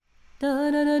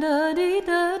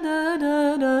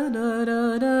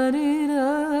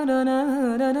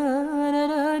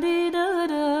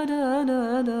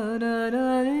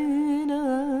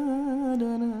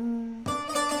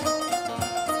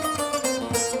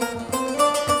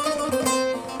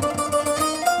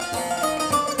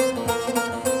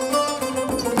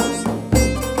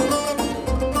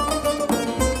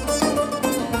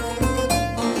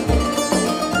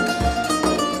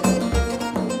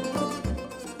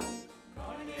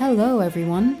Hello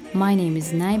everyone, my name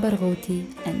is Nai Barghouti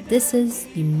and this is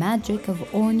the magic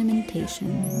of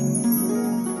ornamentation.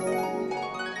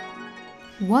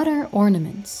 What are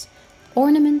ornaments?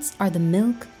 Ornaments are the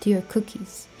milk to your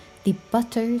cookies, the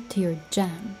butter to your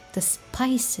jam, the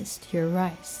spices to your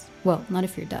rice, well, not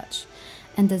if you're Dutch,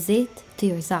 and the zait to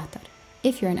your za'atar,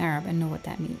 if you're an Arab and know what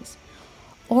that means.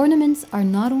 Ornaments are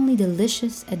not only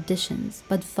delicious additions,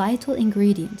 but vital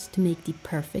ingredients to make the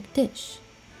perfect dish.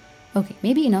 Okay,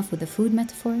 maybe enough with the food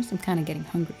metaphors, I'm kind of getting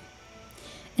hungry.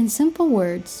 In simple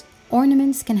words,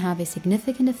 ornaments can have a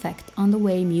significant effect on the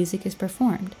way music is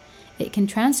performed. It can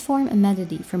transform a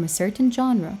melody from a certain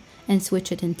genre and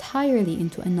switch it entirely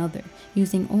into another,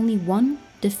 using only one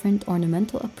different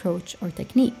ornamental approach or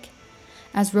technique.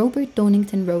 As Robert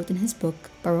Donington wrote in his book,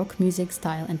 Baroque Music,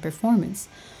 Style and Performance,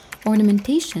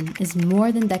 ornamentation is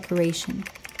more than decoration.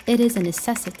 It is a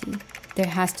necessity. There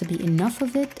has to be enough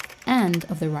of it and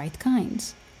of the right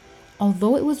kinds.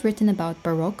 Although it was written about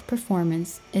Baroque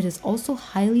performance, it is also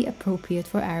highly appropriate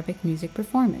for Arabic music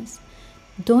performance.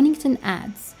 Donington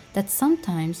adds that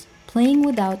sometimes playing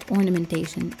without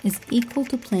ornamentation is equal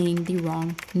to playing the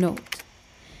wrong note.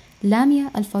 Lamia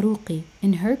Al-Farouqi,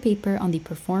 in her paper on the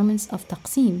performance of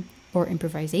taqsim, or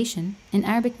improvisation, in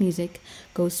Arabic music,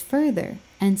 goes further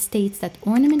and states that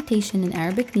ornamentation in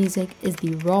Arabic music is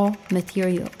the raw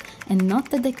material and not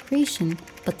the decoration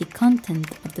but the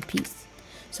content of the piece.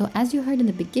 So as you heard in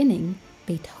the beginning,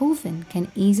 Beethoven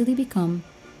can easily become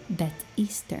Bet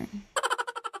Eastern.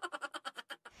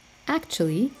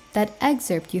 Actually, that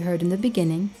excerpt you heard in the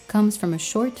beginning comes from a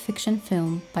short fiction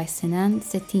film by Sinan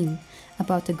Cetin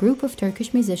about a group of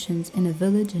Turkish musicians in a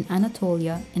village in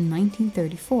Anatolia in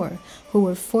 1934 who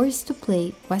were forced to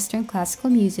play Western classical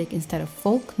music instead of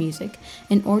folk music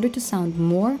in order to sound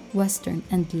more Western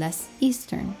and less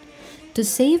Eastern. To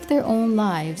save their own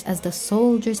lives, as the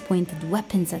soldiers pointed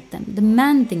weapons at them,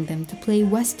 demanding them to play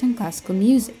Western classical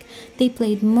music, they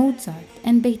played Mozart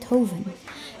and Beethoven.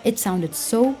 It sounded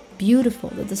so beautiful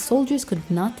that the soldiers could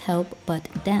not help but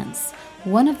dance.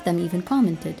 One of them even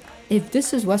commented, "If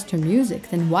this is Western music,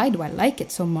 then why do I like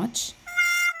it so much?"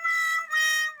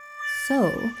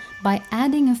 So, by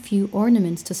adding a few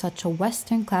ornaments to such a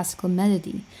Western classical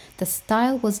melody, the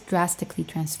style was drastically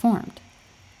transformed.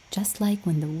 Just like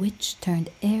when the witch turned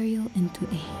Ariel into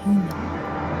a human.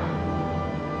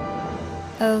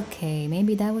 Okay,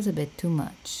 maybe that was a bit too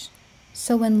much.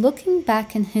 So when looking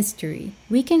back in history,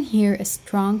 we can hear a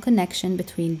strong connection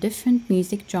between different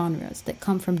music genres that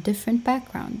come from different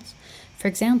backgrounds. For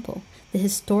example, the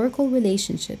historical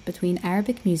relationship between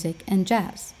Arabic music and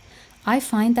jazz. I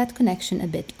find that connection a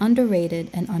bit underrated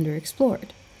and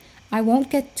underexplored. I won't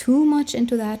get too much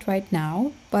into that right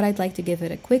now, but I'd like to give it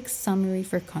a quick summary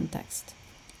for context.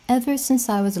 Ever since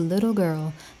I was a little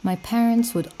girl, my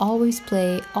parents would always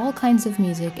play all kinds of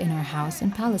music in our house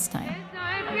in Palestine.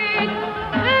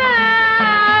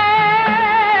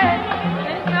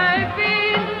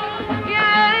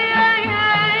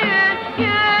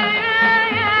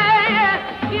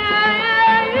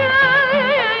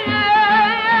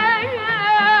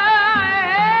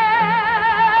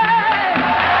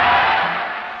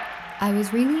 I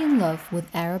was really in love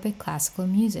with Arabic classical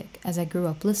music as I grew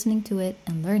up listening to it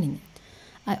and learning it.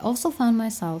 I also found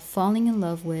myself falling in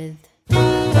love with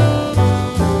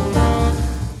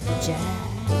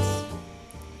jazz.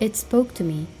 It spoke to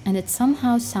me and it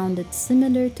somehow sounded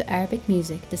similar to Arabic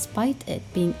music despite it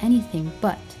being anything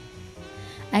but.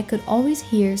 I could always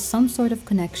hear some sort of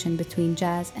connection between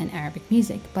jazz and Arabic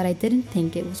music, but I didn't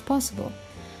think it was possible.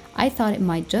 I thought it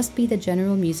might just be the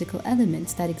general musical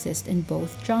elements that exist in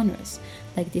both genres,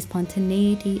 like the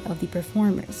spontaneity of the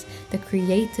performers, the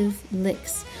creative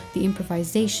licks, the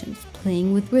improvisations,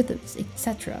 playing with rhythms,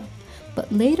 etc.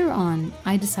 But later on,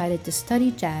 I decided to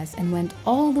study jazz and went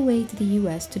all the way to the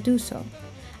US to do so.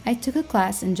 I took a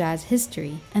class in jazz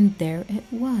history, and there it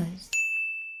was.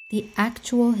 The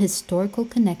actual historical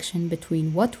connection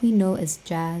between what we know as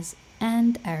jazz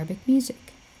and Arabic music.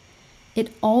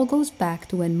 It all goes back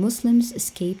to when Muslims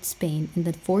escaped Spain in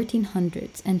the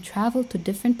 1400s and traveled to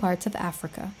different parts of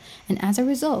Africa, and as a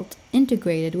result,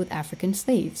 integrated with African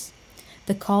slaves.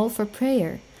 The call for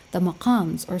prayer, the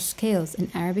maqams or scales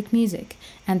in Arabic music,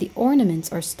 and the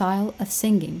ornaments or style of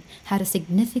singing had a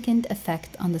significant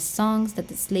effect on the songs that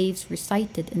the slaves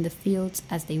recited in the fields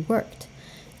as they worked.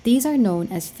 These are known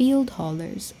as field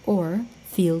hollers or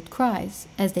field cries,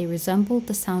 as they resembled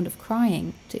the sound of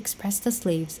crying to express the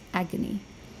slaves' agony.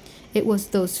 It was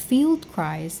those field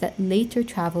cries that later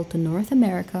traveled to North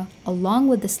America along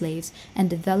with the slaves and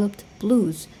developed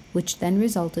blues, which then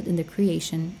resulted in the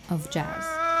creation of jazz.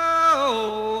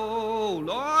 Oh,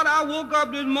 Lord, I I woke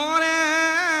up this morning,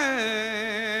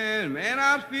 man,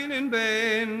 I was feeling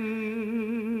bad.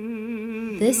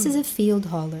 This is a field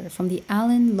holler from the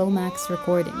Alan Lomax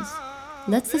recordings.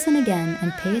 Let's listen again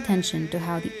and pay attention to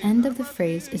how the end of the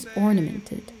phrase is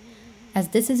ornamented, as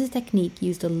this is a technique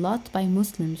used a lot by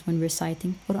Muslims when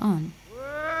reciting Quran.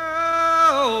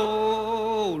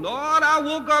 Oh, Lord, I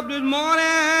woke up this morning,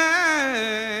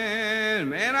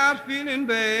 man, I was feeling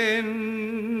bad.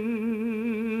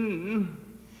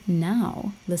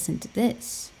 Now, listen to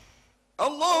this.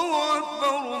 Allahu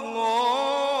Akbar, Allahu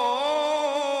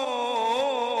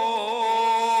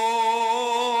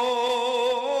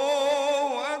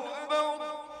Akbar.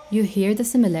 You hear the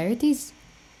similarities?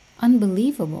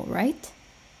 Unbelievable, right?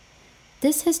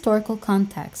 This historical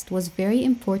context was very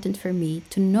important for me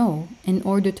to know in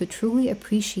order to truly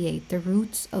appreciate the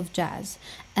roots of jazz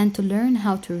and to learn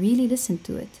how to really listen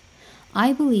to it.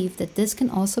 I believe that this can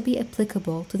also be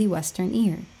applicable to the Western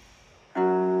ear.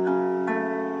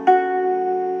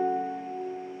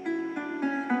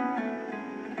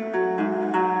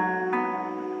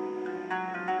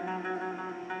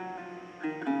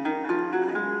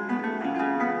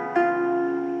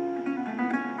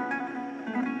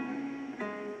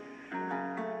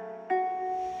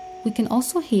 We can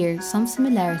also hear some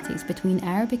similarities between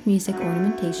Arabic music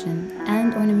ornamentation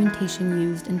and ornamentation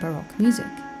used in Baroque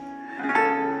music.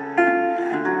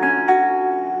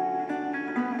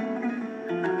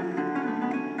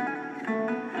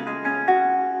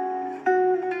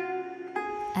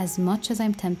 As much as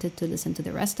I'm tempted to listen to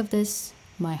the rest of this,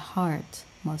 my heart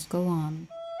must go on.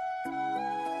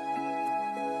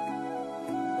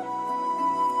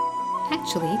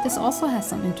 Actually, this also has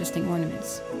some interesting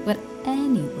ornaments. But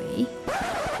anyway,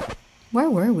 where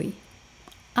were we?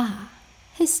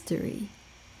 History.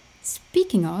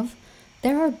 Speaking of,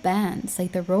 there are bands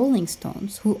like the Rolling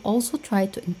Stones who also try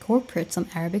to incorporate some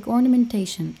Arabic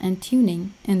ornamentation and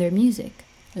tuning in their music.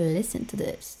 Listen to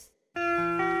this.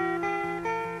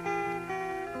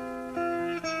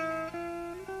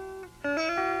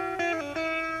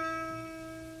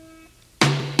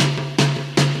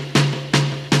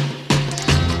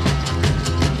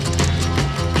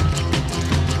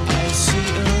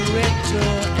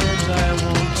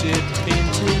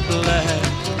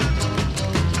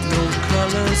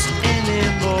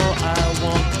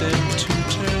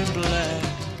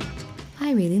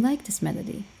 I really like this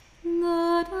melody.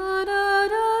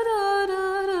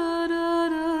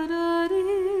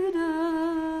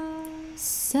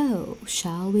 So,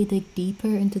 shall we dig deeper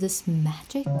into this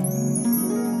magic?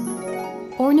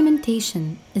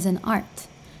 Ornamentation is an art,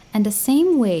 and the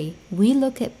same way we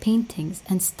look at paintings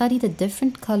and study the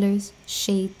different colors,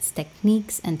 shades,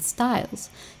 techniques, and styles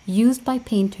used by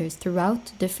painters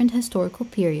throughout different historical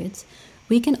periods,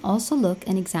 we can also look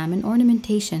and examine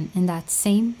ornamentation in that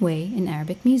same way in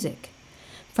Arabic music.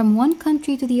 From one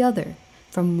country to the other,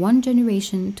 from one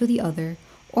generation to the other,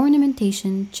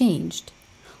 ornamentation changed.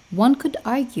 One could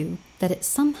argue that it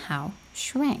somehow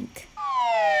shrank.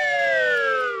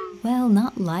 Well,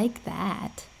 not like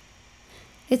that.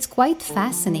 It's quite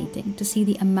fascinating to see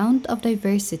the amount of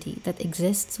diversity that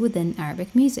exists within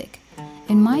Arabic music.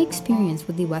 In my experience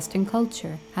with the Western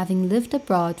culture, having lived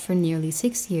abroad for nearly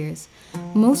 6 years,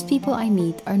 most people I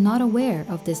meet are not aware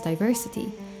of this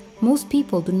diversity. Most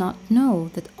people do not know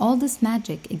that all this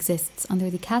magic exists under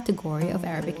the category of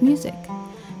Arabic music.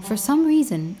 For some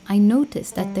reason, I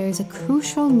noticed that there is a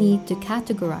crucial need to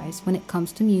categorize when it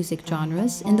comes to music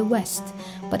genres in the West,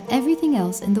 but everything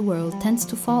else in the world tends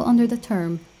to fall under the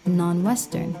term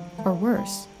non-Western, or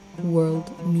worse,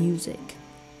 world music.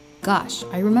 Gosh,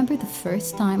 I remember the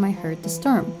first time I heard this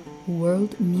term,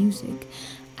 world music.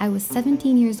 I was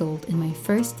 17 years old in my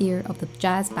first year of the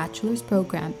Jazz Bachelor's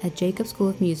program at Jacobs School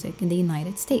of Music in the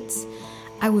United States.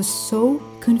 I was so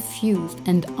confused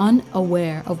and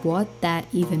unaware of what that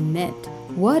even meant.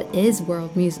 What is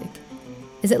world music?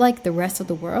 Is it like the rest of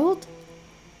the world?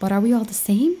 But are we all the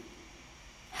same?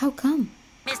 How come?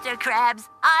 Mr. Krabs,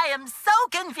 I am so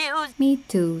confused. Me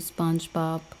too,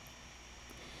 SpongeBob.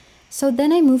 So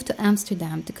then I moved to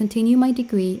Amsterdam to continue my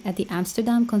degree at the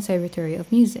Amsterdam Conservatory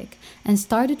of Music and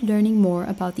started learning more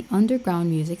about the underground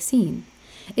music scene.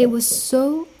 It was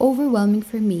so overwhelming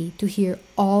for me to hear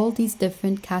all these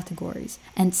different categories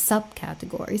and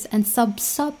subcategories and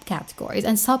sub-subcategories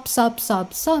and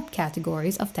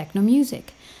sub-sub-sub-subcategories of techno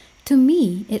music. To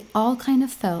me, it all kind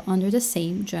of fell under the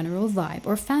same general vibe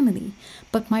or family,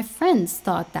 but my friends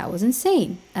thought that was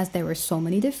insane, as there were so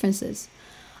many differences.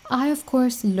 I, of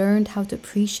course, learned how to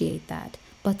appreciate that,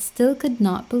 but still could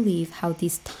not believe how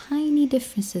these tiny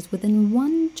differences within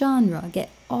one genre get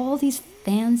all these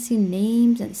fancy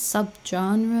names and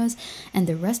subgenres, and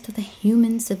the rest of the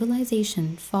human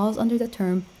civilization falls under the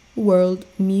term world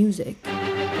music.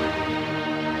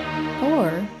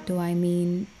 Or do I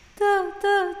mean da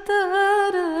da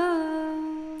da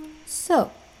da?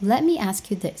 So, let me ask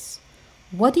you this.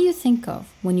 What do you think of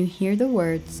when you hear the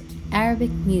words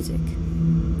Arabic music?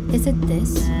 Is it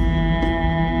this?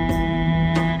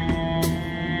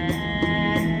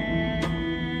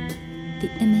 The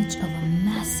image of a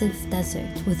massive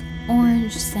desert with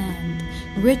orange sand,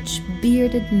 rich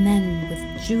bearded men with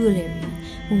jewelry,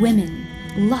 women,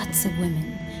 lots of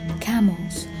women,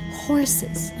 camels,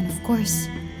 horses, and of course,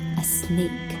 a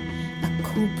snake. A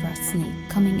cobra snake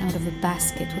coming out of a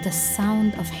basket with a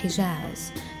sound of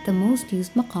Hijaz, the most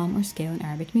used maqam or scale in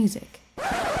Arabic music.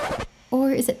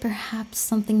 Or is it perhaps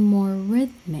something more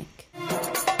rhythmic?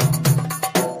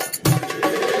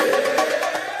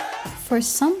 For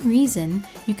some reason,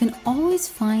 you can always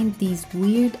find these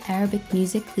weird Arabic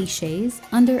music cliches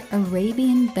under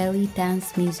Arabian belly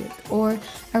dance music, or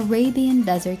Arabian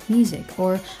desert music,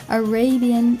 or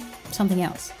Arabian something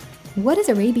else. What is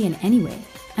Arabian anyway?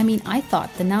 I mean, I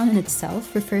thought the noun in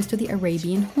itself refers to the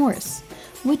Arabian horse,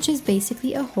 which is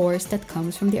basically a horse that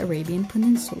comes from the Arabian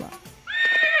Peninsula.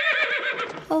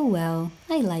 Oh well,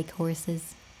 I like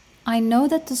horses. I know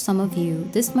that to some of you,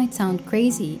 this might sound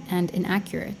crazy and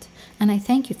inaccurate, and I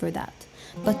thank you for that.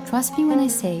 But trust me when I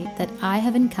say that I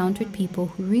have encountered people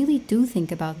who really do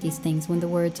think about these things when the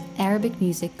words Arabic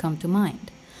music come to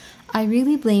mind. I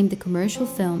really blame the commercial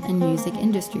film and music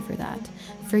industry for that,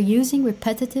 for using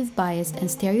repetitive, biased, and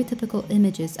stereotypical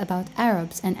images about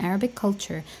Arabs and Arabic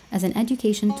culture as an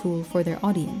education tool for their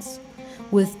audience.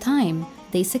 With time,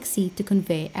 they succeed to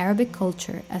convey Arabic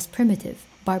culture as primitive,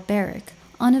 barbaric,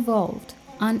 unevolved,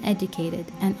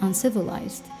 uneducated, and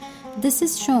uncivilized. This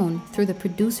is shown through the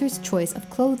producer's choice of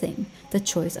clothing, the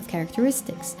choice of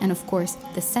characteristics, and of course,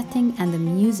 the setting and the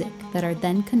music that are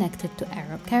then connected to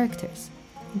Arab characters.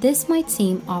 This might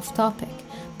seem off topic,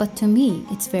 but to me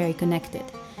it's very connected.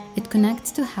 It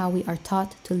connects to how we are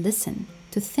taught to listen,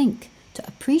 to think, to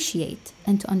appreciate,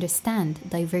 and to understand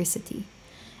diversity.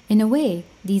 In a way,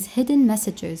 these hidden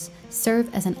messages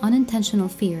serve as an unintentional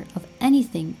fear of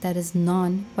anything that is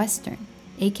non-Western,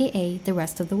 aka the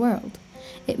rest of the world.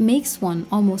 It makes one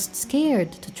almost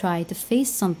scared to try to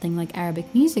face something like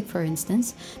Arabic music, for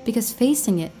instance, because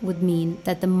facing it would mean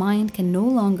that the mind can no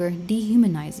longer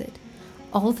dehumanize it.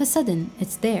 All of a sudden,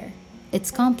 it's there.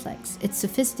 It's complex, it's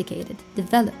sophisticated,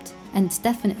 developed, and it's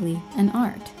definitely an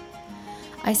art.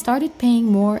 I started paying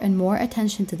more and more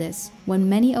attention to this when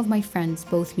many of my friends,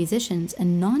 both musicians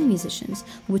and non-musicians,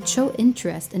 would show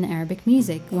interest in Arabic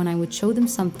music when I would show them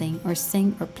something or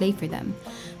sing or play for them.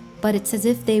 But it's as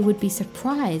if they would be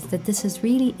surprised that this is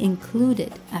really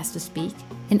included, as to speak,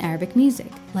 in Arabic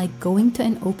music, like going to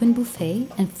an open buffet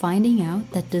and finding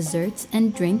out that desserts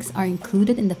and drinks are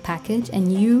included in the package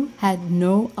and you had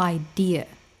no idea.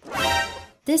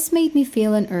 This made me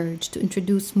feel an urge to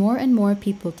introduce more and more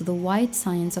people to the wide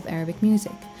science of Arabic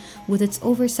music, with its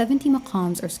over 70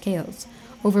 maqams or scales,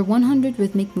 over 100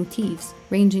 rhythmic motifs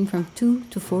ranging from 2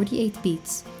 to 48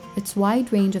 beats, its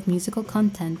wide range of musical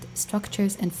content,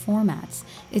 structures, and formats.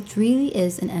 It really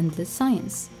is an endless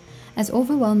science. As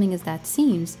overwhelming as that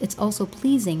seems, it's also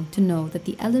pleasing to know that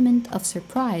the element of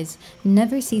surprise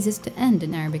never ceases to end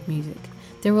in Arabic music.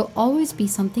 There will always be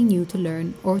something new to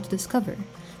learn or to discover.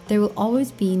 There will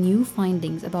always be new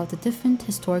findings about the different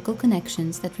historical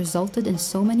connections that resulted in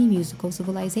so many musical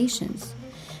civilizations.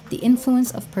 The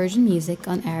influence of Persian music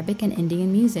on Arabic and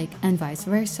Indian music, and vice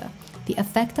versa. The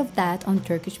effect of that on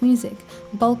Turkish music,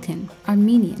 Balkan,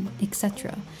 Armenian,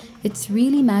 etc. It's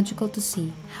really magical to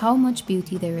see how much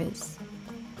beauty there is.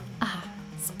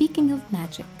 Speaking of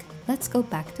magic, let's go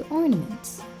back to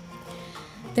ornaments.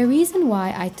 The reason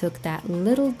why I took that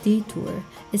little detour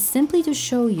is simply to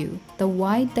show you the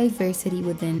wide diversity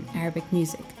within Arabic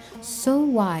music, so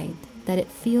wide that it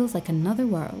feels like another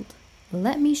world.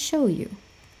 Let me show you.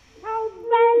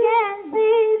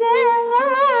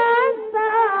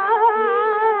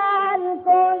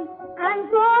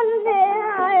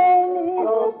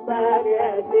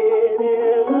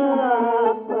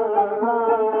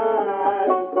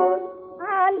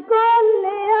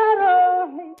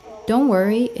 Don't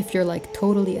worry if you're like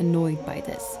totally annoyed by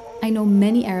this. I know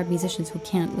many Arab musicians who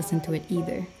can't listen to it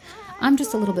either. I'm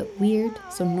just a little bit weird,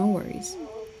 so no worries.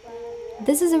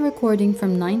 This is a recording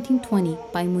from 1920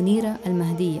 by Munira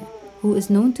Al-Mahdiya, who is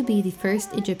known to be the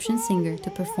first Egyptian singer to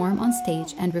perform on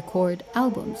stage and record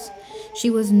albums. She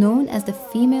was known as the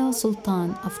female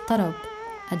sultan of Tarab,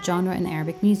 a genre in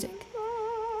Arabic music.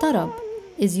 Tarab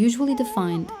is usually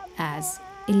defined as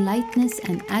a lightness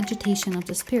and agitation of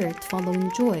the spirit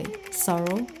following joy,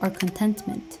 sorrow, or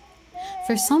contentment.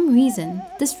 For some reason,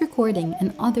 this recording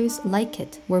and others like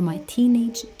it were my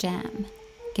teenage jam.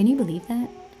 Can you believe that?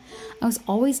 I was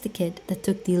always the kid that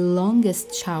took the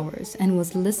longest showers and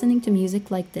was listening to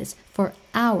music like this for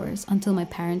hours until my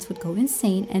parents would go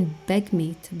insane and beg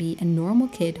me to be a normal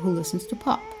kid who listens to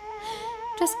pop.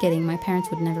 Just kidding, my parents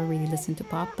would never really listen to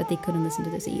pop, but they couldn't listen to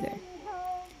this either.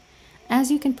 As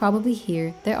you can probably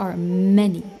hear, there are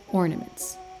many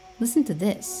ornaments. Listen to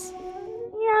this.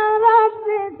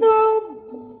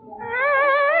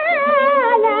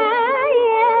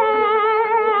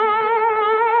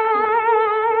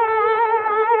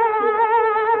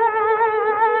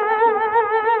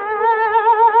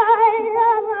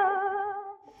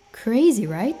 Crazy,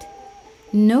 right?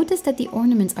 Notice that the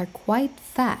ornaments are quite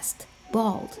fast,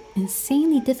 bold,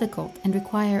 insanely difficult, and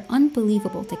require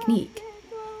unbelievable technique.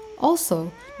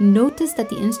 Also, notice that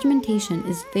the instrumentation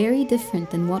is very different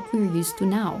than what we're used to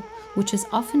now, which is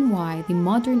often why the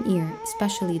modern ear,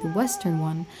 especially the Western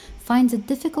one, finds it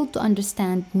difficult to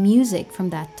understand music from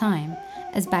that time,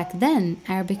 as back then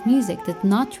Arabic music did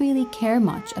not really care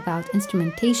much about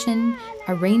instrumentation,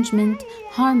 arrangement,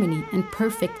 harmony, and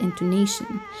perfect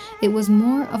intonation. It was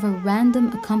more of a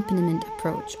random accompaniment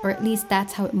approach, or at least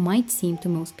that's how it might seem to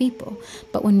most people.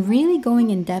 But when really going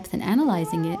in depth and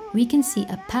analyzing it, we can see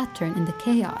a pattern in the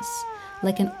chaos,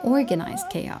 like an organized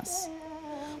chaos.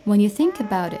 When you think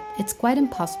about it, it's quite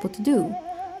impossible to do.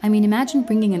 I mean, imagine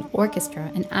bringing an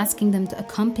orchestra and asking them to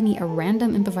accompany a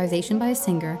random improvisation by a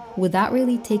singer without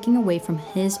really taking away from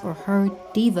his or her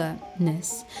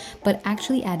diva-ness, but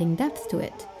actually adding depth to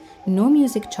it. No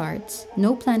music charts,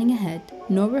 no planning ahead,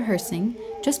 no rehearsing,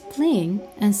 just playing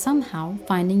and somehow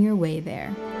finding your way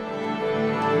there.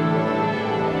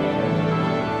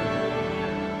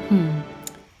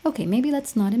 Okay, maybe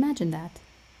let's not imagine that.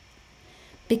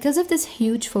 Because of this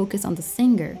huge focus on the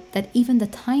singer, that even the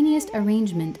tiniest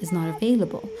arrangement is not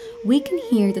available, we can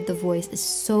hear that the voice is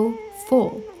so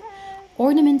full.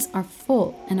 Ornaments are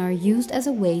full and are used as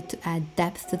a way to add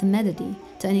depth to the melody,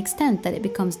 to an extent that it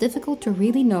becomes difficult to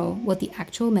really know what the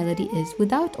actual melody is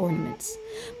without ornaments.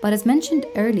 But as mentioned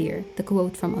earlier, the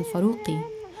quote from Al-Faruqi,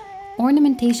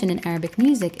 ornamentation in Arabic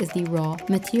music is the raw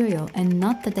material and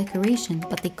not the decoration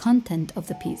but the content of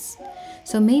the piece.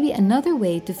 So maybe another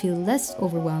way to feel less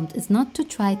overwhelmed is not to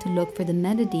try to look for the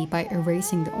melody by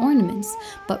erasing the ornaments,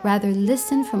 but rather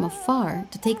listen from afar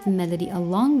to take the melody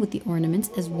along with the ornaments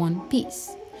as one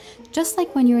piece. Just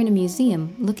like when you're in a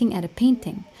museum looking at a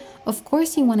painting. Of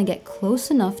course you want to get close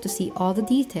enough to see all the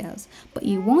details, but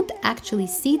you won't actually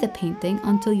see the painting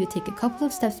until you take a couple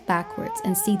of steps backwards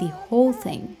and see the whole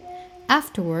thing.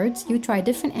 Afterwards, you try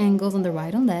different angles on the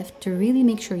right and left to really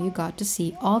make sure you got to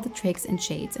see all the tricks and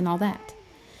shades and all that.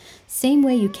 Same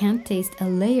way you can't taste a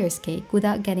layers cake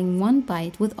without getting one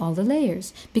bite with all the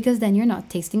layers, because then you're not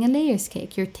tasting a layers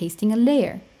cake, you're tasting a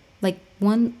layer. Like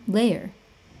one layer.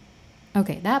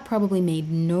 Okay, that probably made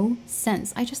no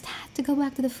sense. I just had to go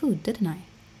back to the food, didn't I?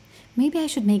 Maybe I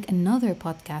should make another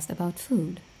podcast about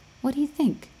food. What do you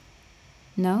think?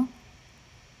 No?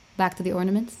 Back to the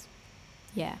ornaments?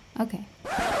 Yeah, okay.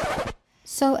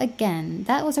 So again,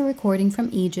 that was a recording from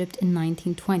Egypt in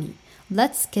 1920.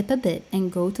 Let's skip a bit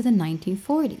and go to the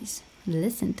 1940s.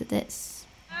 Listen to this.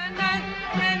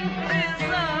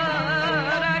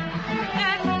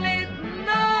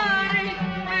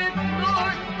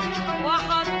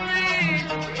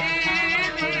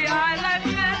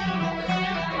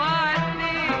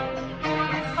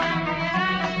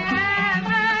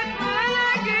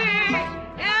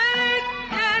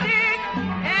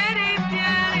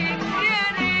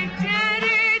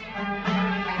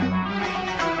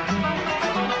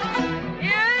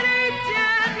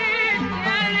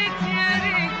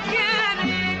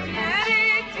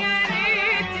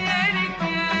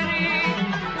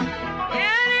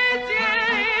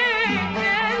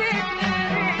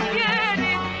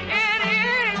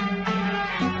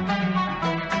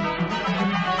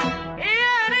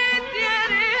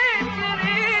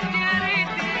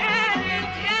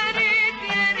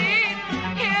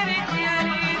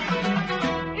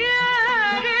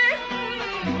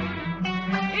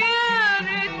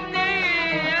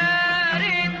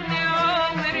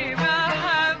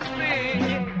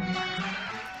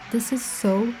 This is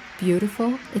so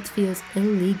beautiful, it feels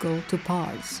illegal to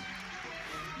pause.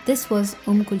 This was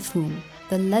Kulthum,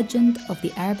 the legend of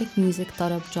the Arabic music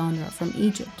tarab genre from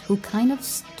Egypt, who kind of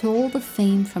stole the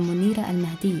fame from Munira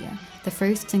al-Mahdiya, the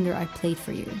first singer I played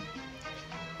for you.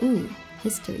 Ooh,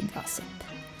 history gossip.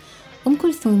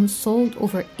 Kulthum sold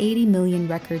over 80 million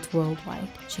records worldwide.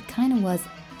 She kind of was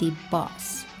the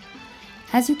boss.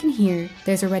 As you can hear,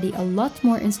 there's already a lot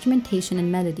more instrumentation and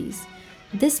melodies.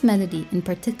 This melody in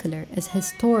particular is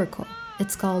historical.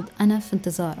 It's called Ana في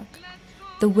انتظارك.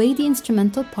 The way the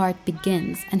instrumental part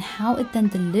begins and how it then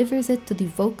delivers it to the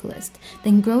vocalist,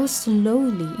 then grows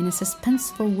slowly in a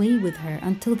suspenseful way with her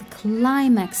until the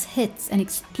climax hits and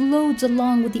explodes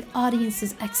along with the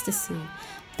audience's ecstasy.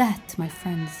 That, my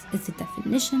friends, is the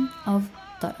definition of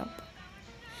tarab.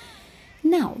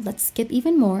 Now, let's skip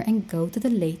even more and go to the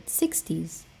late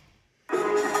 60s.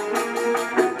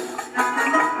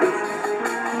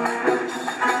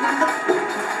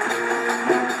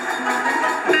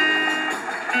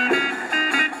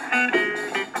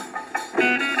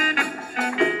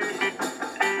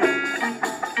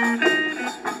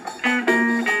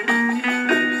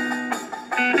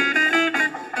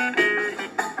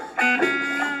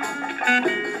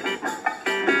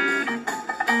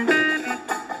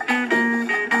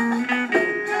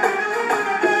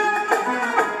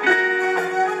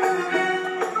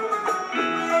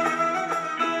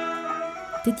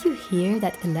 Did you hear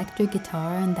that electric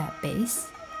guitar and that bass?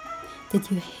 Did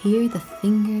you hear the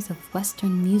fingers of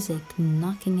Western music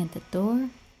knocking at the door?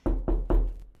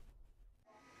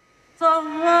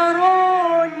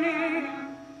 صغروني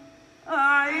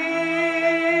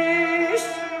أعيش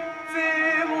في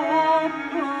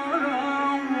بكرة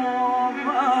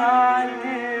وبعد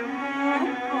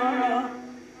بكرة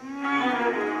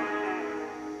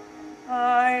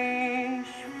أعيش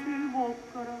في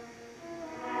بكرة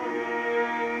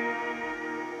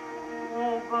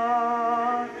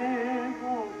وبعد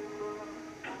بكرة.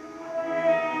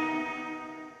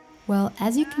 Well,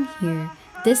 as you can hear,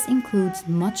 this includes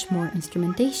much more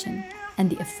instrumentation, and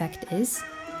the effect is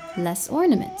less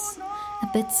ornaments, a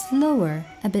bit slower,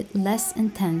 a bit less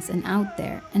intense and out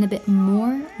there, and a bit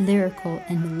more lyrical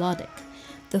and melodic.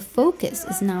 The focus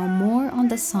is now more on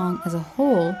the song as a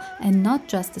whole and not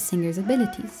just the singer's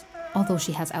abilities, although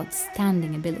she has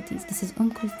outstanding abilities. This is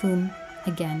Kulthum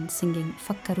again singing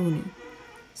Fakkaruni.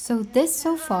 So this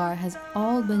so far has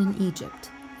all been in Egypt,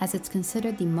 as it's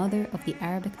considered the mother of the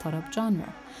Arabic tarab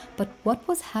genre. But what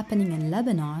was happening in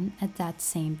Lebanon at that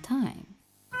same time?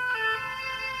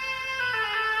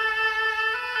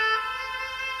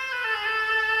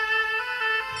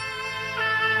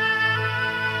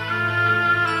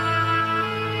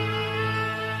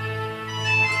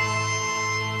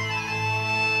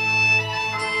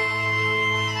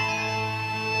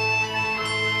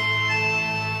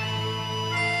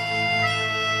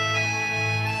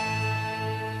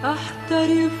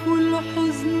 أحترف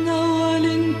الحزن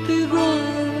والانتظار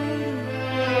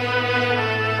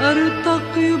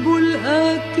أرتقب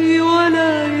الآتي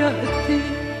ولا يأتي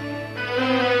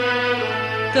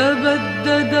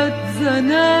تبددت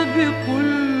زنابق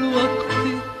الوقت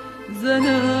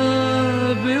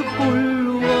زنابق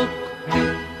الوقت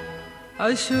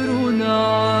 20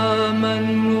 عاما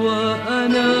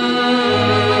وأنا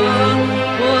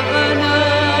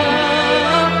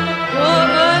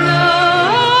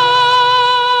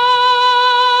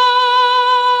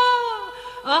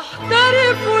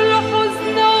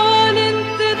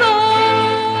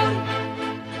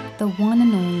The one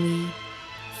and only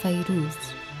Fairuz,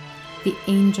 the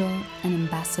angel and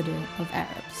ambassador of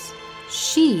Arabs.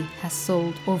 She has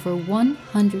sold over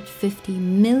 150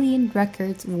 million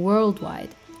records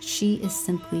worldwide. She is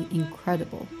simply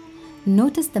incredible.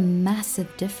 Notice the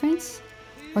massive difference?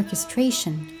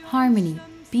 Orchestration, harmony,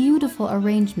 beautiful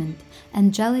arrangement,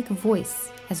 angelic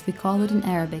voice, as we call it in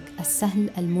Arabic, as-sahl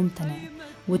al-mumtana,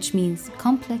 which means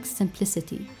complex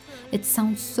simplicity. It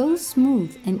sounds so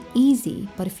smooth and easy,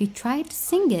 but if you try to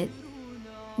sing it,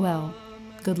 well,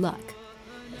 good luck.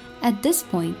 At this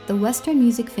point, the Western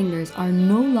music fingers are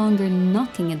no longer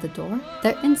knocking at the door.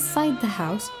 They're inside the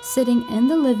house, sitting in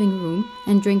the living room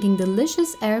and drinking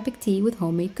delicious Arabic tea with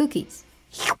homemade cookies.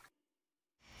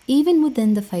 Even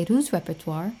within the Fairuz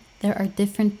repertoire, there are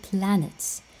different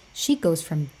planets. She goes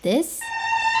from this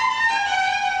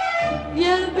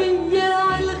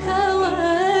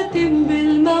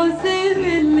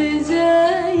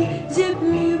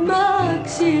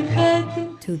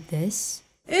to this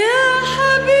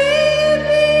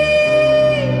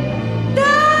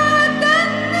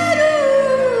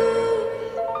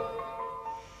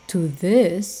to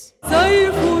this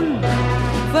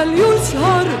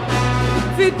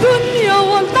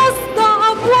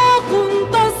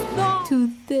to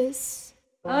this.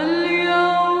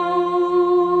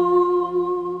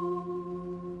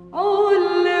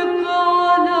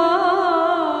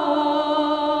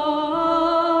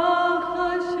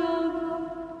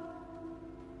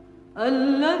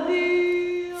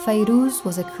 Fairuz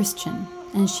was a Christian,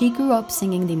 and she grew up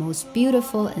singing the most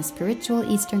beautiful and spiritual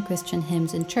Eastern Christian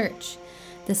hymns in church.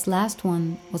 This last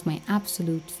one was my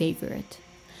absolute favorite.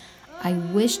 I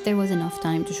wish there was enough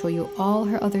time to show you all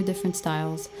her other different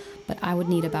styles, but I would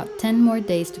need about 10 more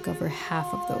days to cover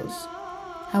half of those.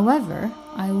 However,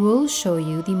 I will show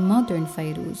you the modern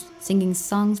Fairuz singing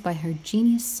songs by her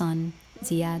genius son,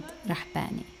 Ziad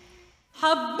Rahbani.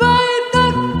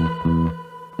 حبيتك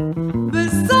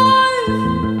بالصيف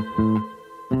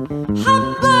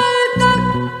حبيتك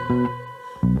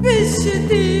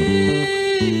بالشتي.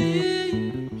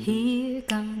 Here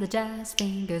come the jazz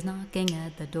fingers knocking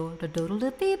at the door.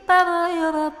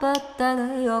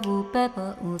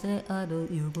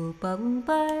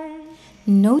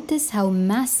 Notice how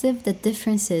massive the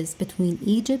difference is between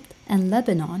Egypt and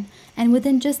Lebanon, and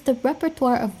within just the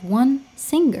repertoire of one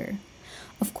singer.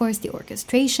 Of course, the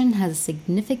orchestration has a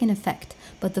significant effect,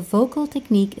 but the vocal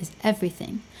technique is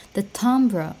everything. The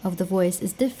timbre of the voice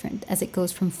is different as it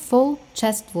goes from full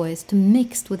chest voice to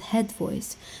mixed with head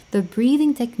voice. The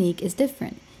breathing technique is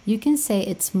different. You can say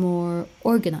it's more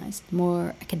organized,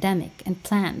 more academic and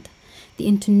planned. The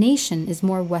intonation is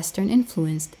more Western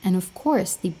influenced, and of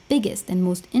course, the biggest and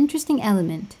most interesting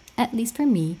element, at least for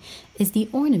me, is the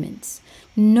ornaments.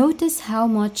 Notice how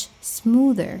much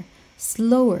smoother,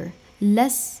 slower,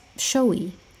 less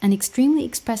showy, and extremely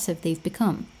expressive they've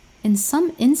become. In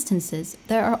some instances,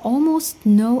 there are almost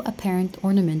no apparent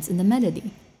ornaments in the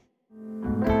melody.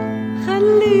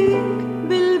 خليك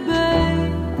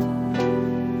بالبيت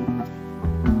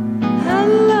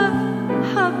هلا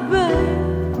حبيت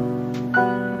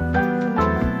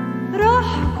راح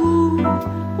كون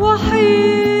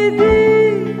وحيدي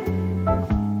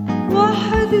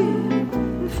وحدي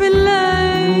في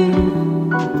الليل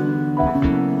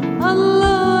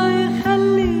الله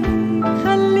يخليك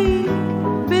خليك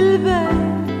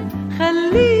بالبيت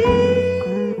خليك.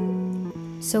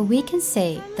 So we can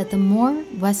say that the more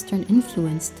Western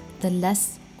influenced, the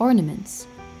less ornaments.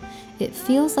 It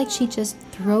feels like she just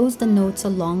throws the notes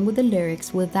along with the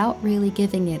lyrics without really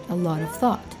giving it a lot of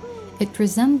thought. It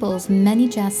resembles many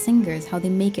jazz singers, how they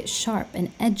make it sharp and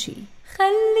edgy.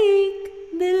 خليك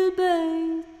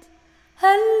بالبيت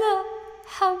هلا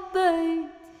حبيت.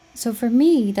 So for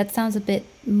me, that sounds a bit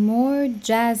more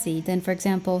jazzy than, for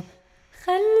example,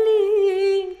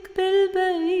 خليك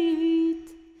بالبيت.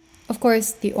 of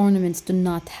course, the ornaments do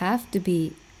not have to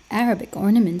be Arabic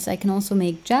ornaments. I can also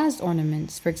make jazz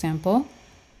ornaments, for example.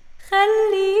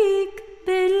 خليك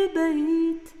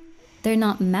بالبيت. They're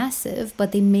not massive,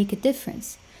 but they make a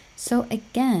difference. So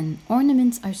again,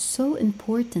 ornaments are so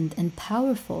important and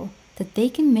powerful that they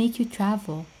can make you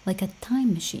travel like a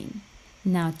time machine.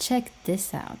 Now check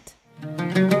this out.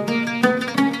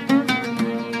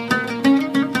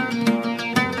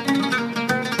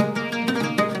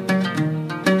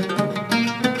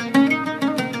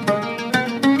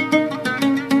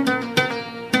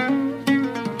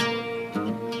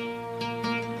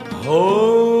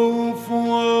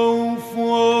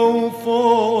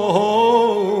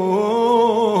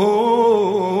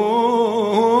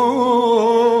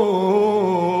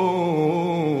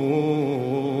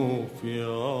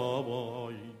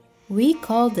 We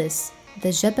call this the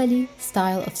Jabali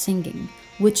style of singing,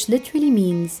 which literally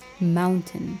means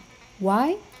mountain.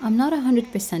 Why? I'm not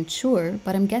 100% sure,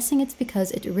 but I'm guessing it's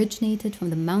because it originated from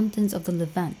the mountains of the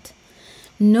Levant.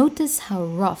 Notice how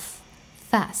rough,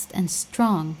 fast, and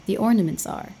strong the ornaments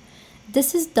are.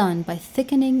 This is done by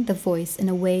thickening the voice in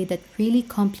a way that really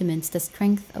complements the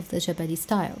strength of the Jabali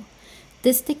style.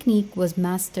 This technique was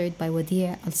mastered by Wadi'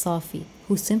 al-Safi,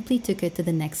 who simply took it to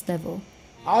the next level.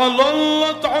 على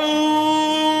الله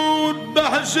تعود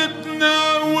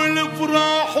بهجتنا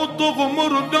والفراح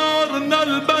وتغمر دارنا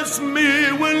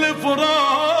البسمة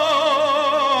والفراح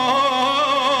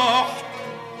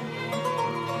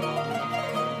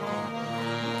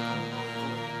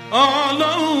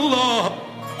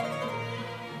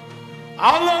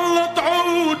على الله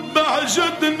تعود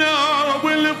بهجتنا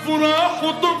والفراح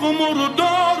وتغمر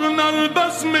دارنا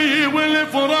البسمة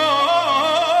والفراح.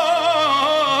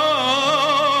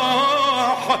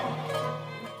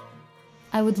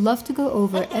 I would love to go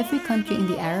over every country in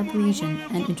the Arab region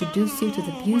and introduce you to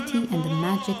the beauty and the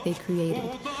magic they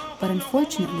created, but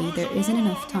unfortunately there isn't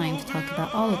enough time to talk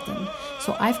about all of them,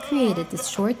 so I've created this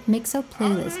short mix-up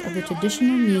playlist of the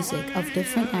traditional music of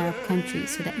different Arab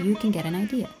countries so that you can get an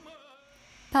idea.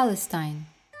 Palestine.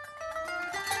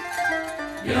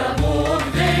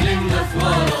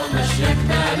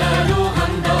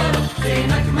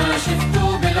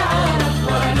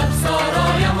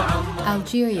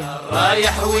 Algeria.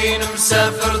 رايح وين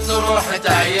مسافر تروح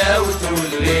تعيا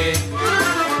وتولي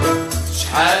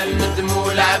شحال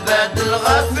ندموا العباد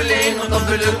الغافلين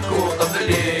قبلك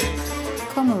وقبلي.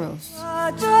 Comoros.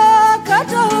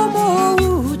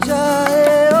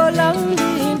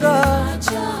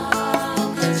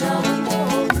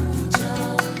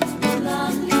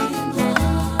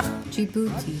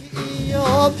 Djibouti.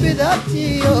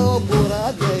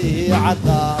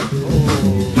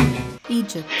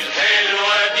 Egypt.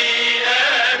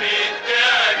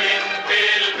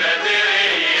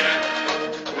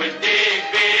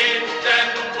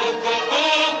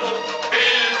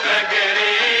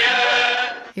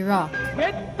 Iraq.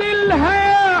 لها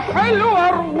يا حلوة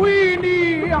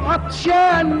رويني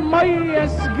عطشان مية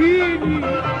سقيني.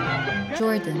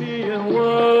 Jordan.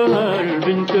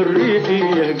 بنت الريح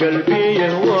يا قلبي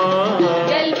يهواه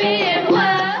قلبي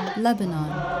يهواه. Lebanon.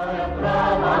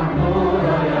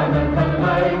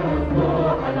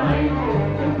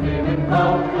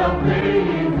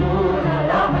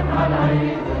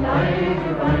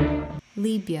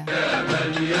 Libya.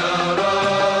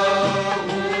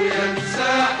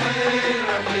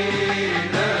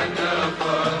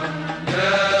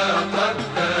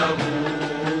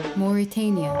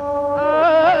 Mauritania.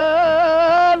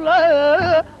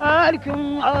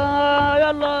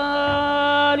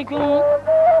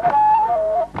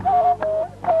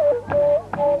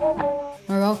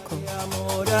 Morocco.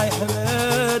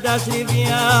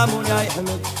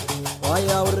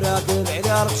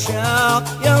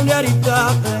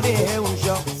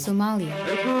 Somalia.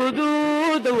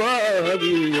 الخدود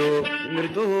وابيو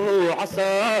مرتو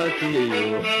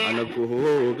عصاتيو انا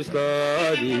كوهو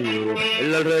بسكاديو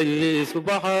الا الرئيس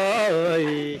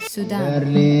وبحاي. Sudan.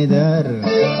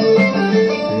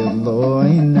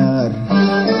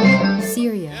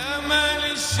 Syria.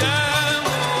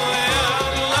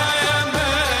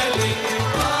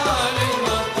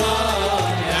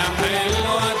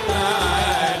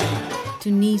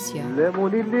 Tunisia.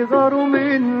 لموني اللي غاروا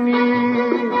مني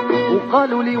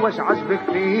وقالوا لي واش عجبك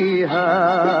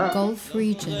فيها. Gulf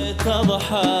region.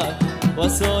 تضحك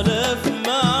وسولف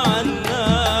مع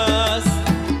الناس.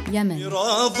 Yemen.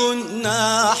 راض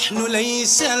نحن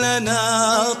ليس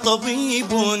لنا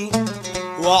طبيب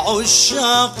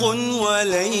وعشاق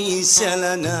وليس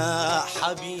لنا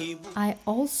حبيب. I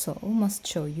also must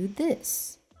show you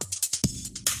this.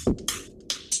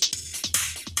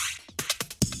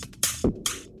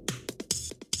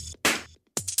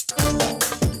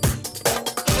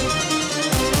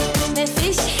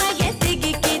 مفيش حاجة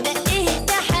تيجي كده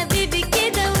اهدى حبيبي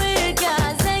كده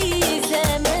وارجع زي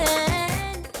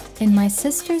زمان. In my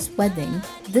sister's wedding,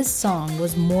 this song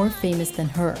was more famous than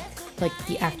her, like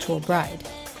the actual bride.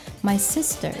 My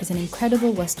sister is an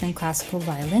incredible Western classical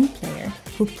violin player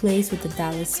who plays with the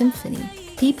Dallas Symphony.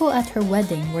 People at her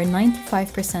wedding were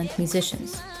 95% musicians,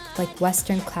 like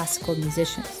Western classical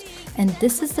musicians, and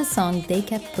this is the song they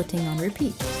kept putting on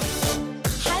repeat.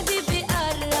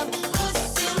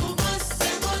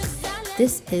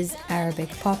 This is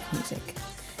Arabic pop music.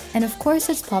 And of course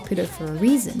it's popular for a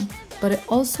reason, but it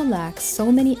also lacks so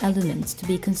many elements to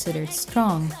be considered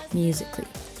strong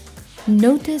musically.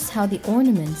 Notice how the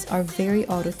ornaments are very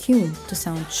auto-tuned to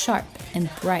sound sharp and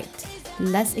bright,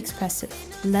 less expressive,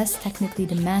 less technically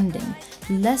demanding,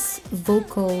 less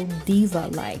vocal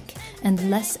diva-like, and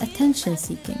less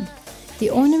attention-seeking.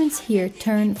 The ornaments here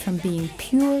turn from being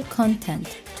pure content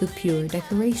to pure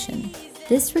decoration.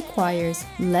 This requires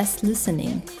less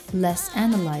listening, less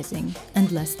analyzing,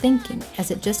 and less thinking, as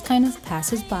it just kind of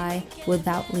passes by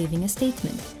without leaving a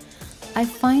statement. I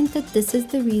find that this is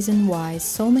the reason why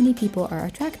so many people are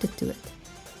attracted to it.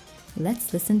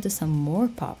 Let's listen to some more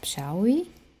pop, shall we?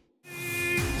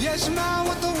 يا جماعة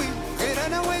وطوي غير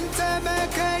أنا وأنت ما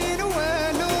كاين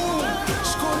والو.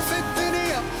 شكون في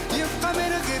الدنيا يبقى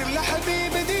من غير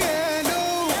الحبيب ديالو.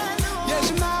 يا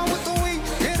جماعة وطوي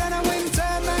غير أنا وأنت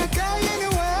ما كاين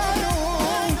والو.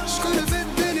 شكون في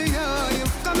الدنيا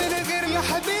يبقى من غير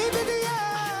الحبيب ديالو.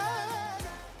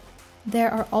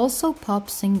 There are also pop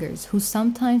singers who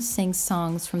sometimes sing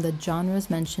songs from the genres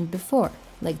mentioned before,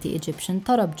 like the Egyptian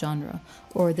Tarab genre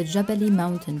or the Jabali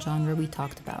mountain genre we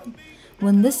talked about.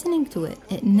 When listening to it,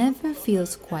 it never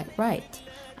feels quite right.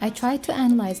 I try to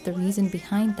analyze the reason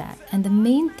behind that, and the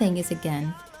main thing is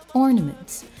again,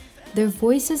 ornaments. Their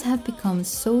voices have become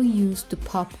so used to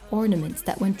pop ornaments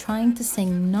that when trying to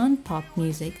sing non-pop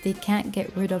music, they can't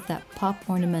get rid of that pop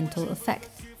ornamental effect.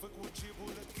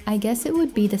 I guess it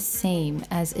would be the same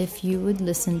as if you would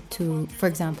listen to, for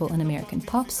example, an American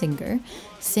pop singer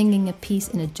singing a piece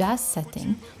in a jazz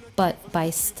setting, but by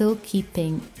still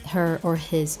keeping her or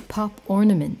his pop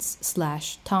ornaments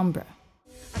 / timbre.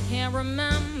 I can't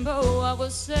remember what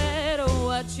was said or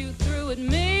what you threw at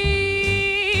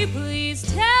me. Please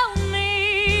tell me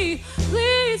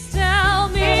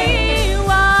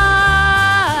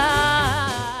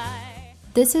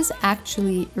This is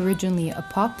actually originally a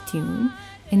pop tune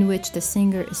in which the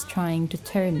singer is trying to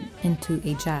turn into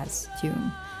a jazz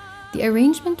tune. The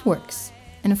arrangement works,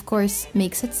 and of course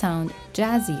makes it sound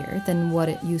jazzier than what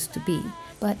it used to be,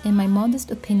 but in my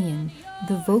modest opinion,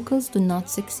 the vocals do not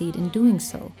succeed in doing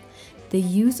so. The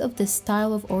use of this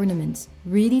style of ornaments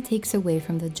really takes away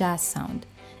from the jazz sound.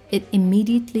 It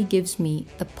immediately gives me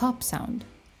a pop sound.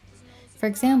 For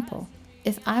example,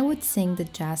 if I would sing the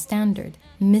jazz standard,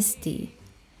 Misty,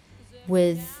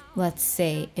 with, let's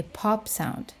say, a pop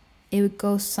sound, it would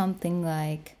go something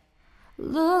like,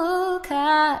 look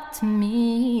at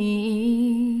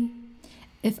me.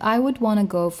 If I would want to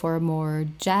go for a more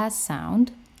jazz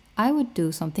sound, I would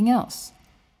do something else.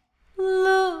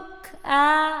 Look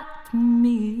at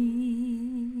me.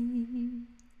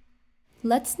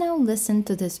 Let's now listen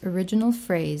to this original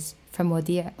phrase from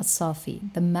Wadi'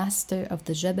 al-Safi, the master of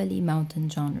the Jabali mountain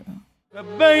genre.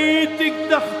 خبيتك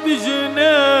تحت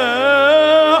جناحي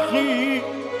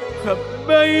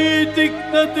خبيتك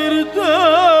ترتاحي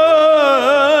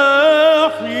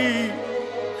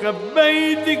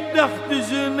خبيتك تحت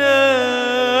جناحي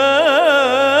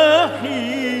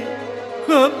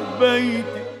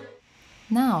خبيتك.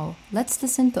 Now, let's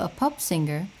listen to a pop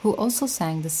singer who also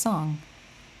sang the song.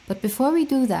 But before we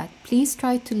do that, please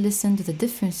try to listen to the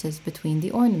differences between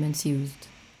the ornaments used.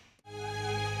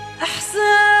 إحساسك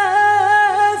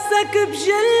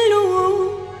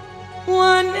بجلو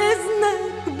وعن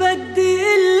إذنك بدي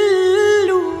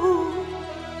قلو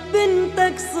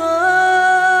بنتك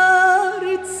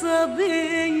صارت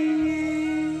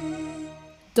صبية.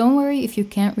 Don't worry if you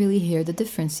can't really hear the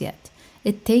difference yet.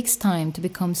 It takes time to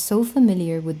become so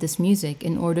familiar with this music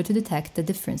in order to detect the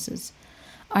differences.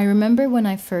 I remember when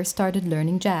I first started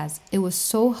learning jazz, it was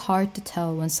so hard to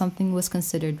tell when something was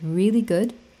considered really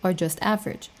good or just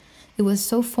average. It was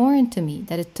so foreign to me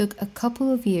that it took a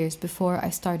couple of years before I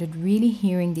started really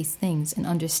hearing these things and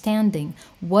understanding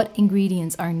what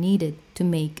ingredients are needed to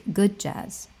make good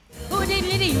jazz.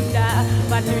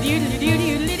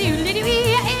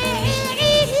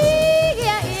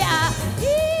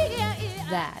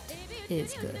 That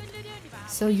is good.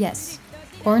 So yes,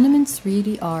 ornaments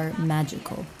really are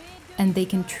magical, and they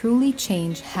can truly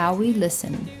change how we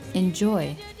listen,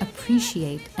 enjoy,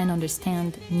 appreciate, and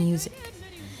understand music.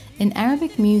 In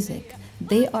Arabic music,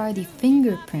 they are the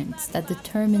fingerprints that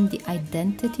determine the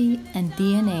identity and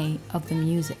DNA of the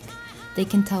music. They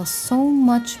can tell so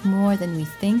much more than we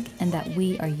think and that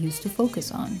we are used to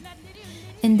focus on.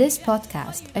 In this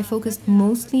podcast, I focused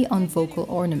mostly on vocal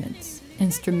ornaments.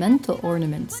 Instrumental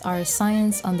ornaments are a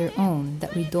science on their own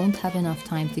that we don't have enough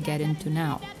time to get into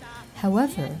now.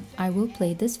 However, I will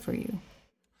play this for you.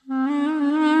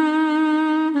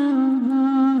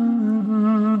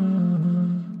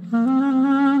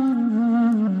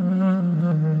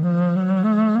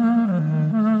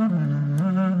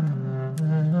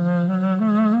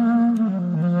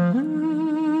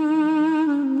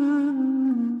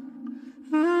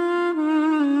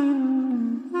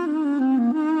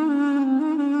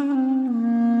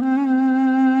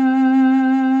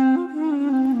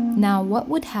 Now, what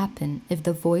would happen if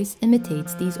the voice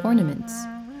imitates these ornaments?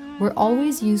 We're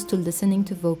always used to listening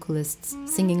to vocalists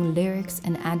singing lyrics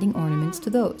and adding ornaments to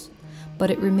those,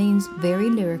 but it remains very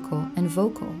lyrical and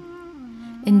vocal.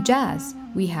 In jazz,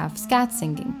 we have scat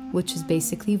singing, which is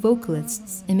basically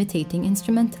vocalists imitating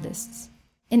instrumentalists.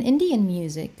 In Indian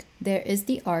music, there is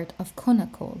the art of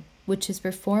konakol, which is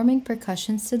performing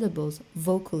percussion syllables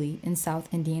vocally in South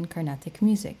Indian Carnatic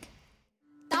music.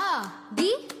 Ta,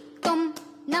 di, tum,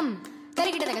 nam,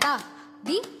 tarigidagada,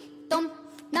 di, tum,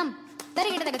 nam,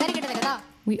 tarigidagada.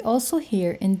 We also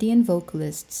hear Indian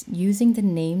vocalists using the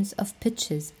names of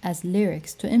pitches as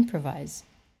lyrics to improvise.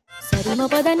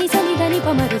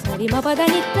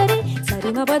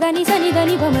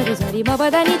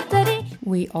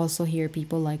 We also hear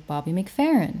people like Bobby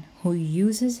McFerrin, who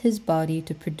uses his body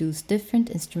to produce different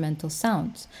instrumental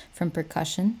sounds, from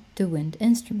percussion to wind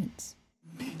instruments.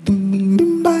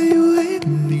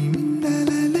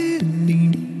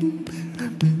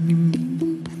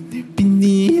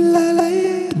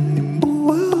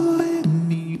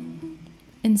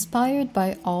 Inspired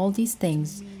by all these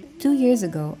things, 2 years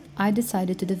ago, I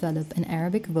decided to develop an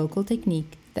Arabic vocal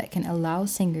technique that can allow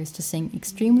singers to sing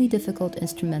extremely difficult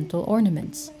instrumental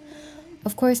ornaments.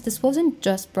 Of course, this wasn't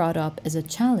just brought up as a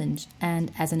challenge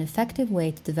and as an effective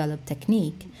way to develop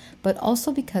technique, but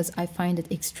also because I find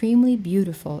it extremely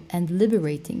beautiful and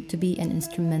liberating to be an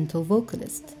instrumental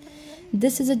vocalist.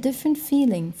 This is a different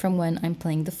feeling from when I'm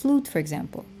playing the flute, for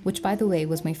example, which by the way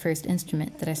was my first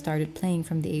instrument that I started playing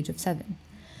from the age of 7.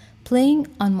 Playing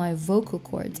on my vocal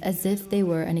cords as if they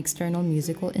were an external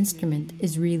musical instrument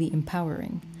is really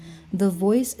empowering. The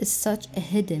voice is such a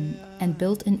hidden and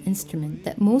built-in instrument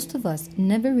that most of us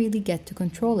never really get to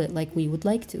control it like we would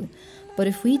like to. But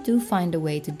if we do find a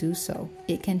way to do so,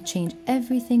 it can change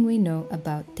everything we know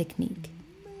about technique.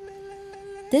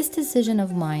 This decision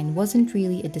of mine wasn't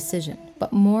really a decision,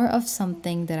 but more of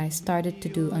something that I started to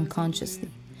do unconsciously.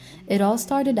 It all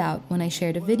started out when I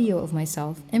shared a video of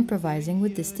myself improvising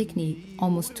with this technique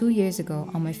almost 2 years ago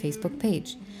on my Facebook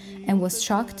page, and was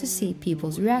shocked to see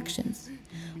people's reactions.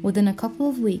 Within a couple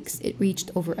of weeks, it reached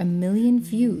over 1 million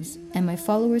views, and my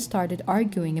followers started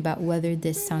arguing about whether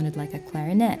this sounded like a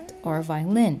clarinet or a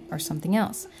violin or something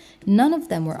else. None of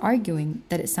them were arguing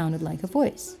that it sounded like a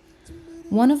voice.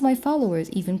 One of my followers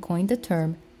even coined the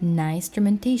term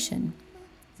Nai-strumentation.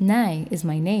 Nai is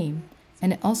my name,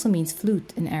 and it also means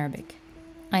flute in Arabic.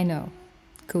 I know,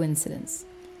 coincidence.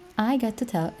 I get to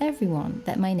tell everyone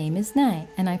that my name is Nai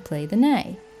and I play the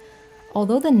Nai.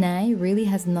 Although the Nai really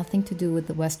has nothing to do with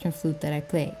the Western flute that I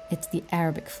play, it's the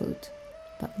Arabic flute.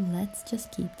 But let's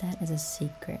just keep that as a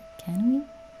secret, can we?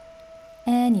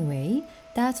 Anyway,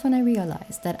 that's when I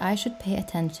realized that I should pay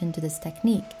attention to this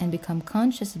technique and become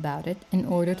conscious about it in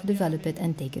order to develop it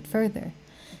and take it further.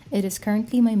 It is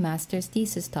currently my master's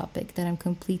thesis topic that I'm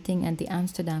completing at the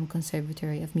Amsterdam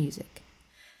Conservatory of Music.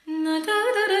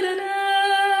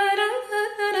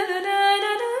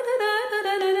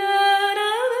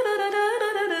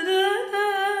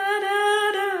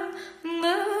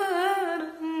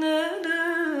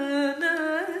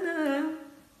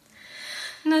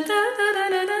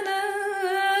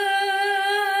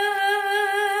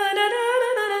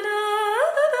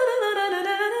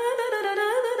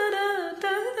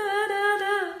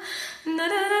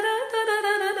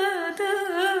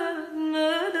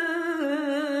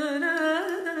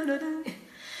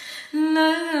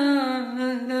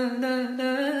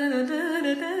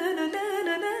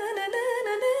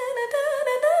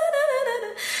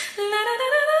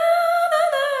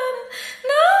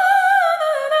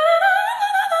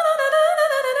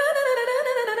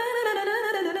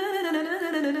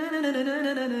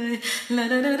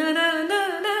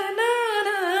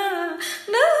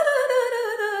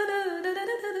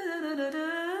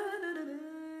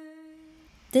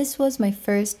 This was my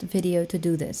first video to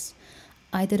do this.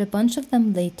 I did a bunch of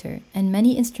them later, and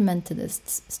many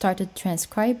instrumentalists started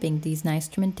transcribing these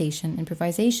Nai-strumentation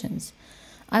improvisations.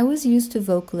 I was used to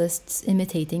vocalists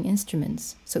imitating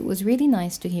instruments, so it was really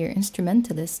nice to hear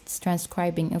instrumentalists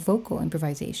transcribing a vocal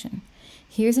improvisation.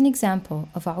 Here's an example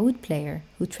of a oud player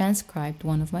who transcribed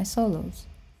one of my solos.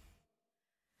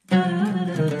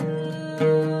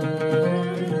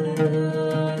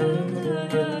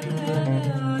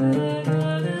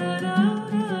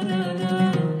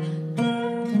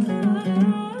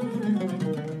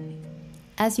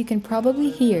 As you can probably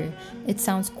hear, it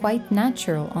sounds quite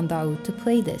natural on the oud to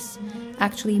play this.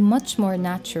 Actually much more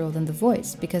natural than the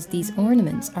voice, because these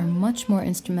ornaments are much more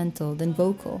instrumental than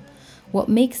vocal. What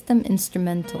makes them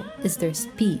instrumental is their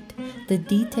speed, the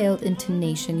detailed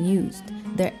intonation used,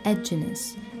 their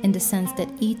edginess, in the sense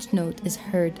that each note is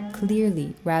heard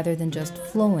clearly rather than just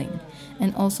flowing,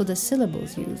 and also the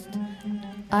syllables used.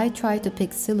 I try to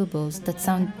pick syllables that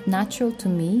sound natural to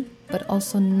me, but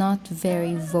also not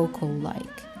very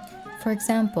vocal-like. For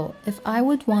example, if I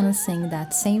would want to sing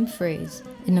that same phrase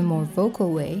in a more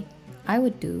vocal way, I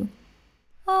would do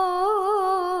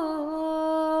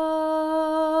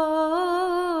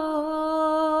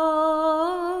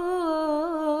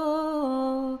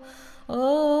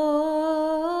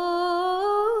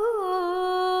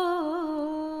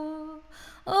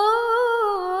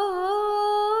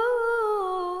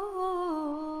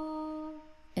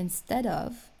instead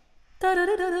of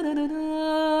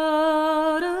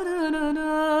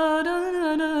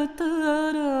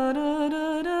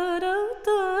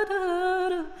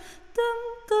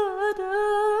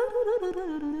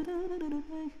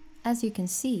As you can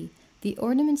see, the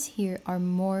ornaments here are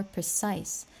more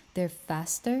precise. They're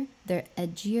faster, they're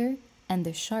edgier, and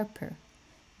they're sharper.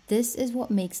 This is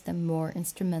what makes them more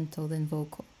instrumental than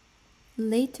vocal.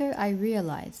 Later, I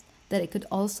realized that it could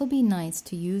also be nice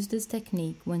to use this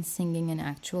technique when singing an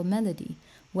actual melody,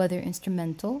 whether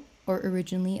instrumental or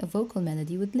originally a vocal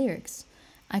melody with lyrics.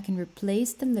 I can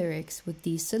replace the lyrics with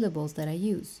these syllables that I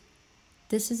use.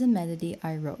 This is a melody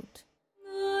I wrote.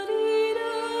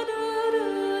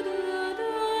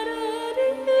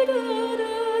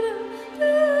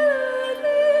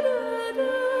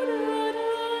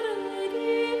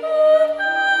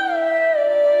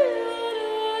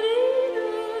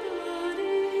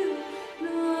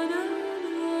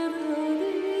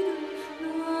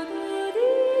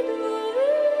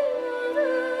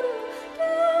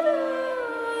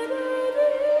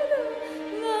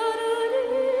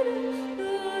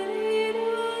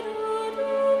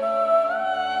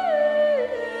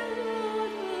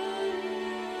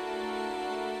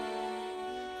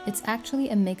 It's actually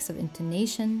a mix of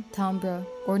intonation, timbre,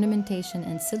 ornamentation,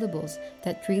 and syllables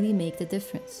that really make the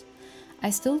difference.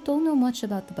 I still don't know much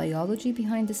about the biology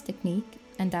behind this technique,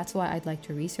 and that's why I'd like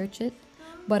to research it,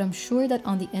 but I'm sure that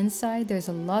on the inside there's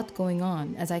a lot going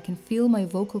on as I can feel my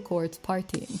vocal cords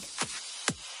partying.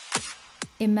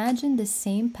 Imagine the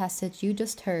same passage you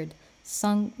just heard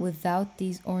sung without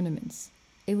these ornaments.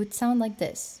 It would sound like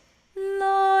this.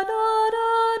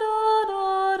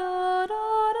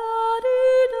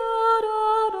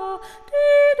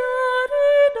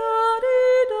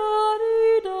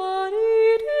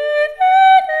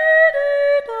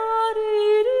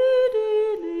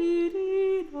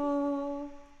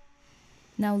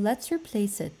 Now let's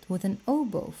replace it with an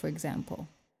oboe, for example.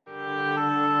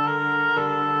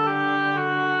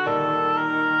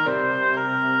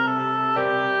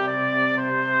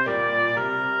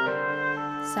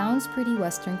 Sounds pretty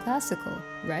Western classical,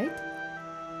 right?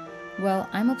 Well,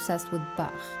 I'm obsessed with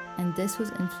Bach, and this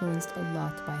was influenced a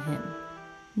lot by him.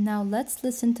 Now let's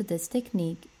listen to this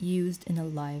technique used in a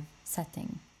live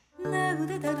setting.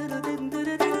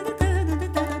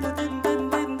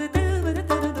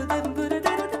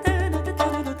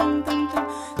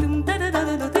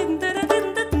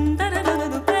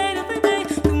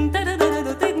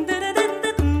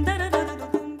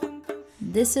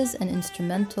 This is an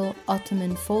instrumental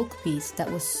Ottoman folk piece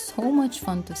that was so much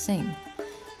fun to sing.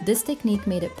 This technique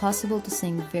made it possible to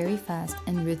sing very fast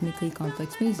and rhythmically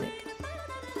complex music.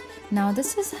 Now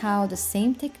this is how the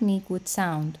same technique would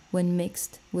sound when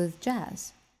mixed with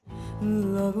jazz.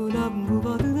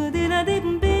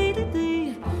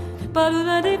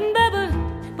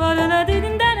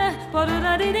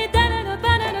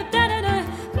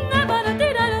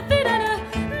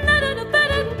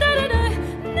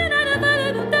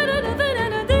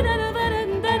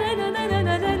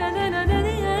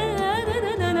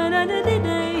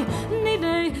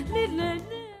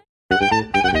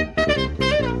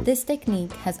 This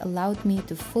technique has allowed me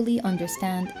to fully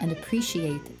understand and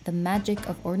appreciate the magic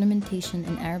of ornamentation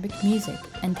in Arabic music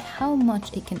and how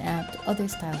much it can add to other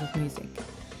styles of music.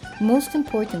 Most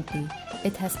importantly,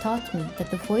 it has taught me that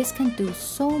the voice can do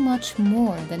so much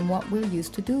more than what we're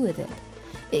used to do with it.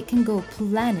 It can go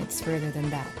planets further than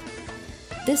that.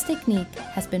 This technique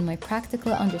has been my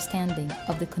practical understanding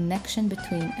of the connection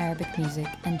between Arabic music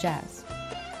and jazz.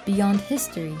 Beyond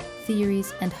history,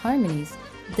 theories, and harmonies,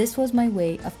 this was my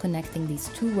way of connecting these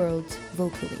two worlds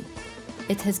vocally.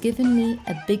 It has given me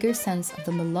a bigger sense of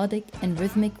the melodic and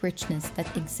rhythmic richness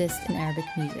that exists in Arabic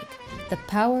music, the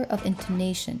power of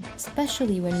intonation,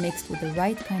 especially when mixed with the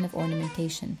right kind of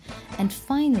ornamentation, and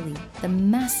finally, the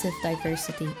massive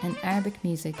diversity in Arabic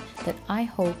music that I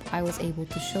hope I was able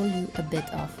to show you a bit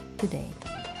of today.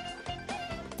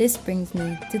 This brings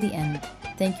me to the end.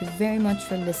 Thank you very much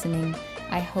for listening.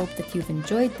 I hope that you've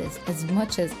enjoyed this as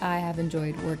much as I have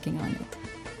enjoyed working on it.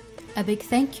 A big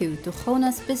thank you to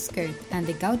Jonas Biskert and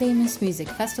the Gaudeamus Music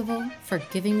Festival for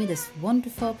giving me this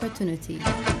wonderful opportunity.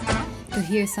 To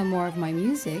hear some more of my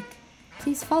music,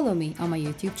 please follow me on my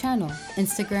YouTube channel,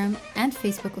 Instagram, and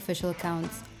Facebook official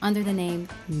accounts under the name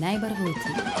Nay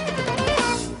Barghouti.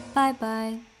 Bye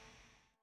bye.